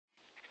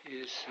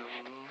is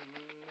someone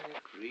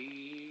that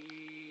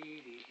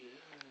really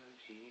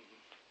loves you.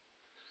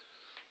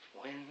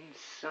 When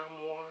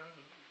someone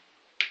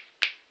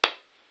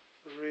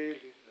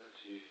really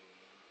loves you,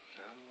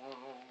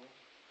 someone,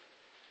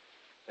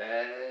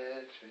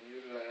 that's when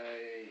your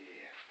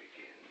life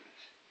begins.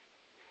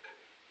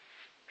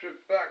 Trip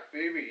back,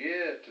 baby,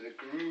 yeah, to the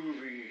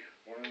groovy,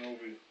 one and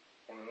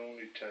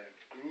only time,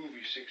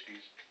 groovy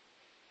 60s.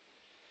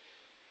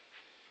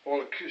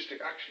 All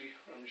acoustic, actually.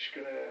 I'm just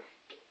gonna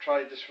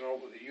try this one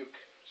out with the uke.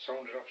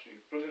 Sounded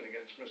absolutely brilliant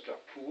against Mr.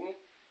 Poole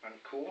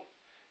and Co.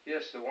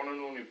 Yes, the one and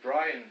only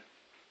Brian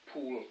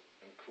Poole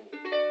and Co.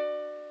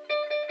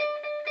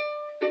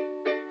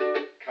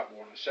 Cap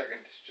one a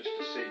second, just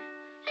to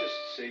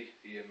see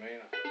the A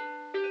minor.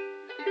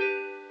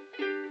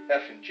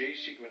 F and G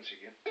sequence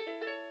again.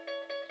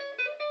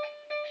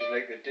 Just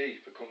like the D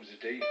becomes a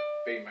D,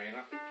 B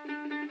minor,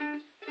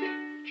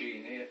 G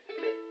and A.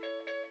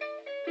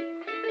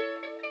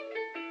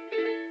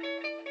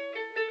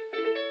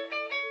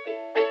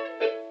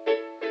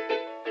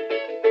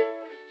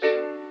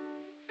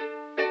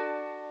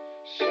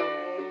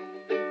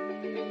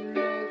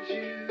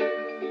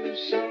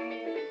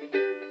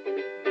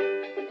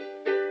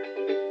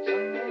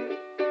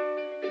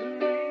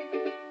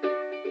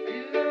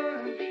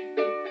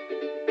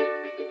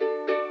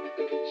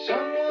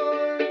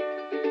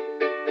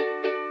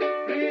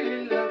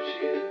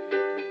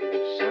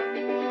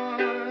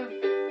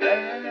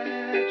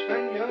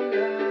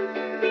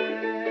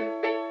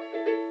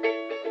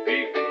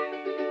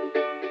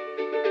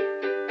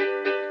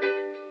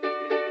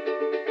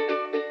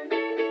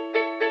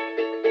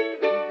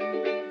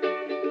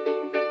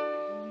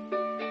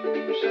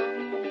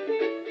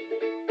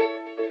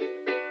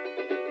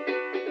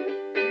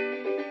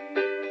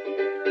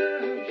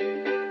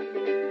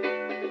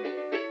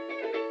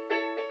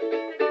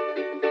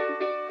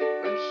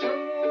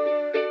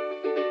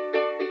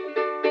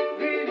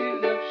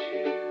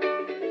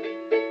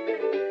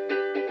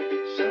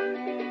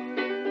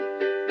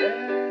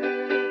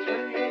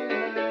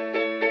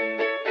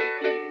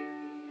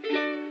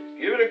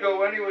 Give it a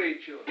go anyway,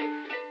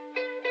 children.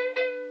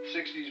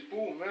 60s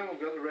boom, man,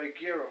 we've got the right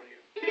gear on you.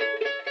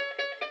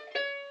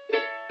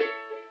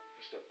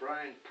 Mr.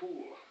 Brian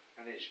Poole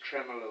and his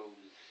tremolos.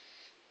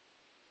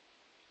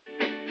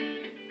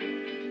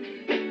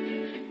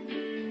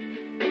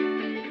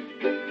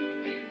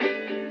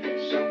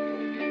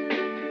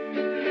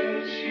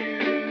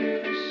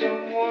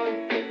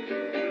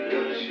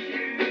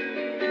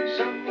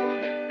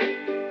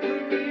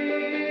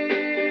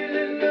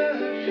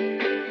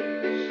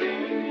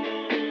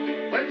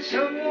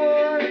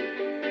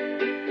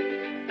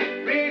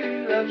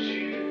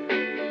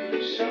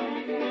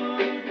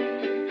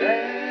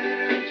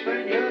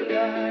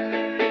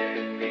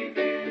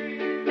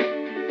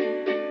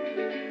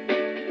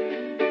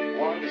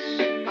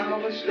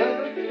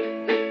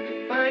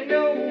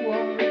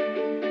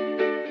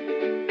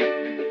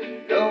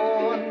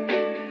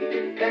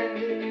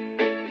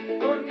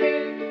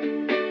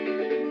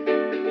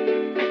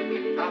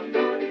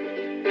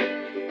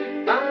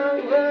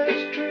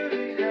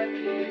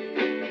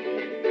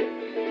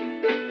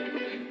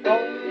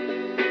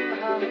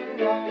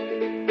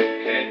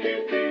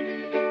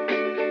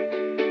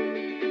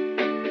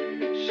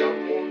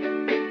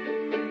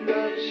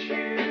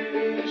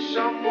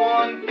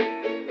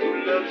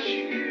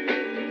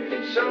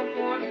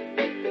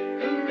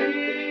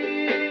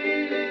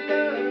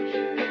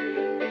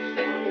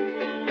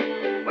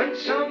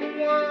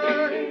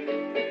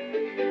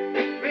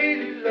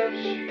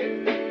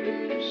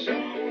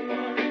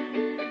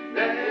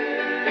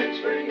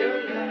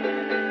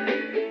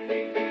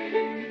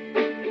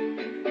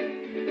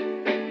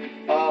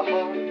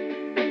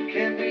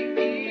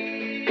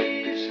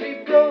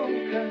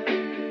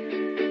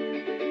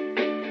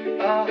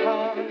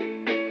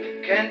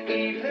 Can't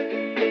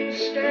even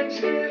stand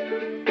still.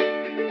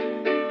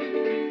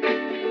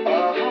 A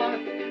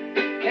heart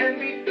can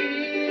be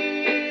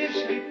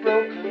easily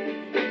broken.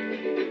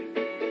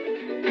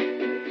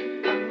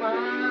 I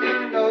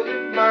know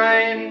that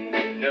mine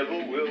never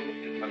will.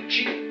 I'm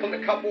cheap on the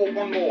couple,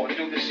 one more, and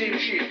do the same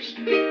shapes.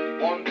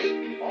 Once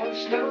all the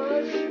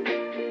stars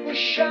were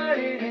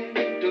shining,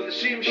 do the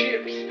same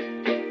shapes.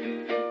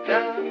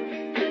 Now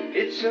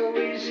it's so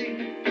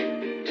easy.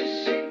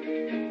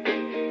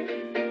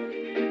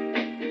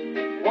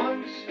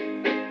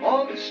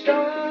 All the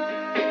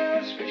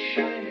stars were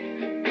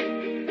shining,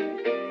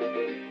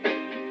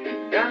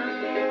 now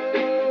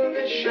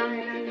they're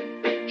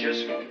shining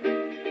just for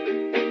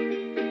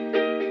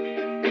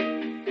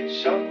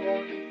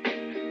someone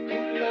who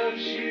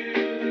loves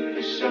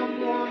you,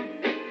 someone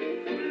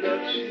who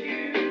loves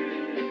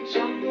you,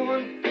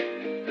 someone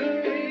who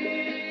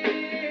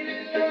really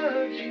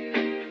loves you,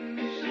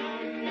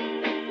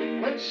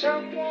 when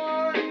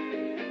someone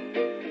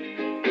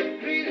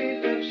really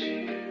loves you.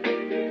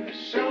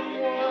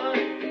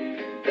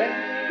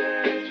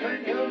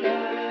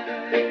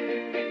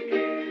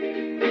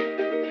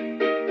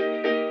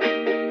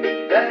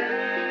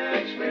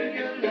 That's when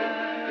your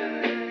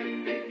life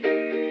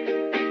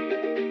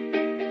begins.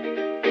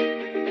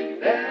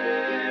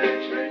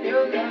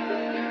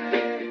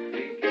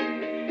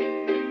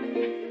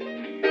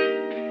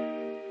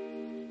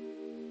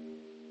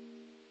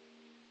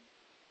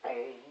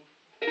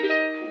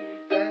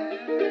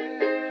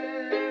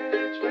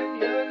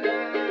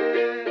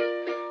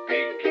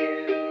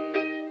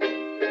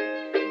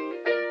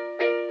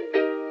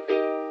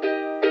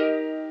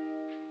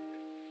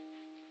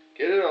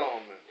 Get it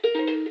on, man.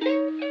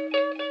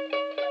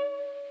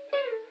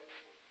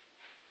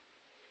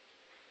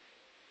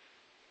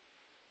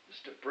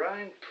 Mr.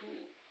 Brian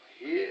Poole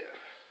here.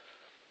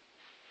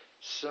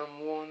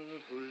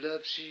 Someone who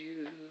loves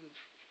you.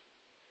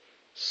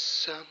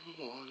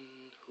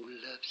 Someone who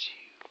loves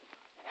you.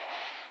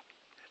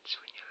 That's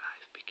when your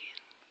life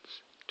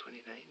begins.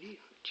 2019,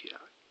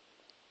 Jack.